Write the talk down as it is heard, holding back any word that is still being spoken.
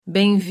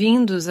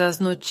Bem-vindos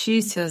às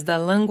notícias da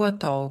Lingua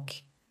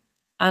Talk.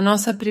 A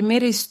nossa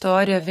primeira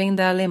história vem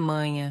da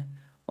Alemanha,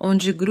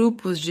 onde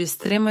grupos de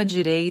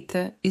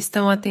extrema-direita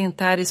estão a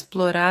tentar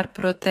explorar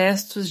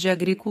protestos de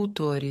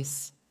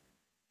agricultores.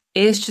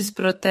 Estes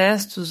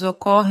protestos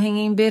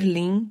ocorrem em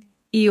Berlim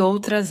e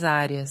outras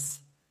áreas.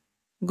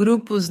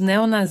 Grupos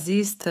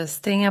neonazistas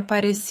têm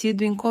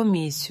aparecido em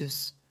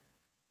comícios.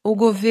 O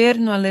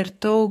governo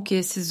alertou que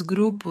esses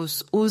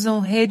grupos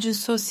usam redes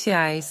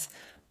sociais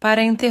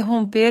para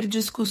interromper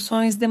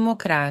discussões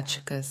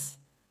democráticas.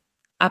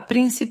 A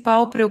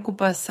principal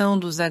preocupação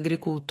dos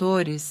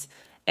agricultores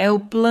é o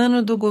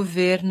plano do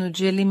governo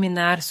de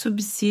eliminar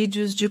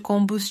subsídios de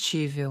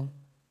combustível.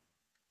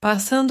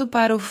 Passando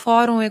para o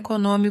Fórum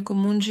Econômico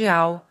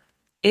Mundial,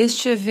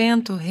 este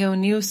evento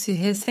reuniu-se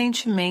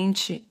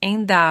recentemente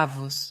em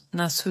Davos,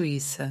 na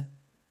Suíça.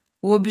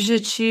 O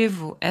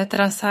objetivo é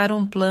traçar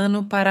um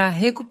plano para a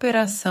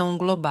recuperação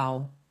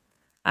global.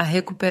 A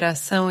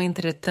recuperação,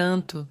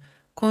 entretanto,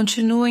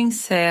 continua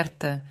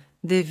incerta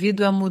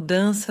devido a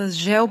mudanças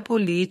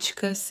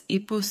geopolíticas e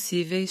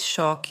possíveis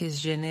choques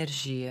de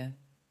energia.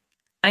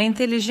 A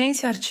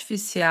inteligência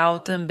artificial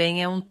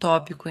também é um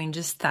tópico em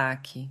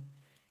destaque.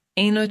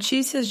 Em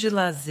notícias de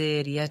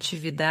lazer e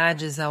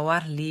atividades ao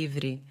ar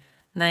livre,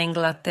 na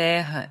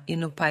Inglaterra e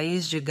no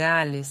país de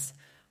Gales,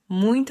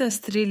 muitas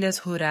trilhas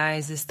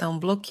rurais estão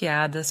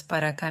bloqueadas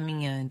para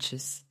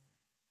caminhantes.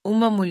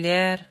 Uma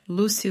mulher,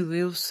 Lucy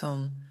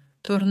Wilson,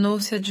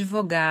 tornou-se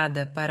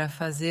advogada para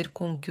fazer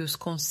com que os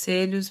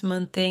concelhos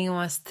mantenham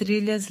as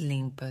trilhas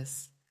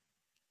limpas.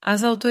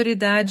 As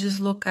autoridades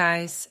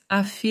locais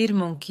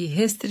afirmam que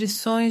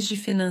restrições de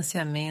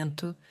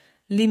financiamento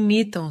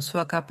limitam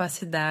sua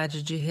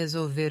capacidade de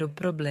resolver o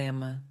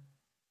problema.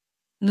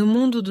 No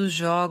mundo dos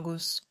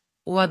jogos,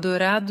 o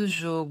adorado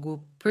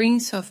jogo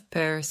Prince of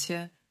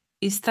Persia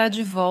está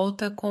de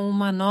volta com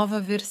uma nova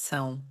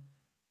versão.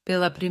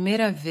 Pela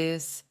primeira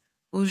vez,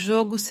 o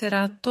jogo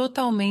será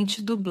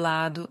totalmente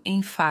dublado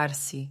em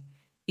Farsi,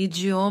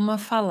 idioma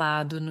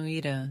falado no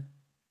Irã.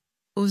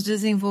 Os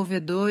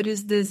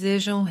desenvolvedores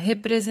desejam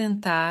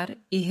representar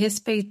e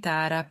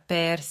respeitar a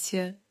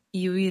Pérsia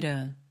e o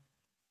Irã.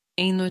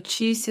 Em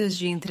notícias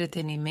de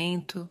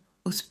entretenimento,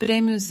 os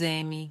prêmios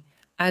Emmy,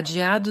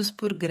 adiados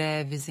por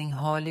greves em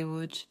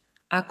Hollywood,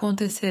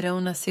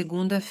 acontecerão na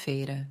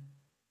segunda-feira.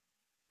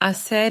 As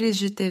séries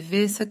de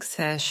TV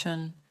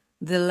Succession,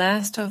 The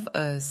Last of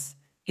Us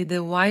e The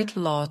White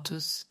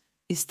Lotus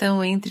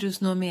estão entre os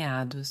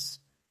nomeados.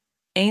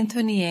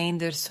 Anthony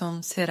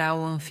Anderson será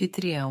o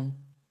anfitrião.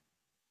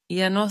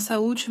 E a nossa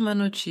última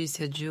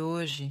notícia de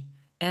hoje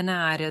é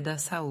na área da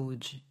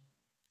saúde.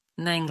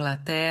 Na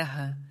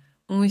Inglaterra,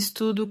 um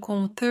estudo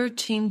com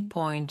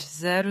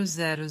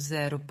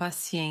 13.000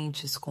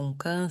 pacientes com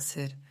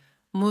câncer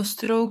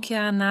mostrou que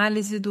a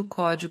análise do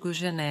código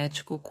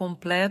genético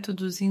completo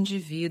dos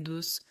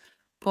indivíduos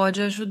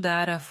pode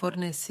ajudar a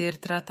fornecer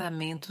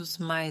tratamentos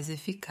mais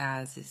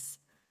eficazes.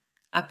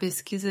 A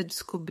pesquisa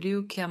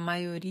descobriu que a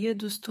maioria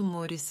dos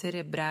tumores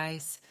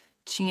cerebrais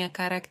tinha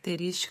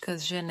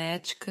características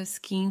genéticas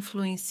que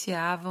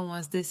influenciavam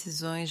as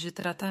decisões de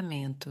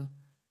tratamento.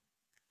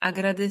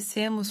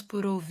 Agradecemos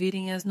por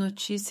ouvirem as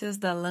notícias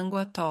da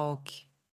Lingua Talk.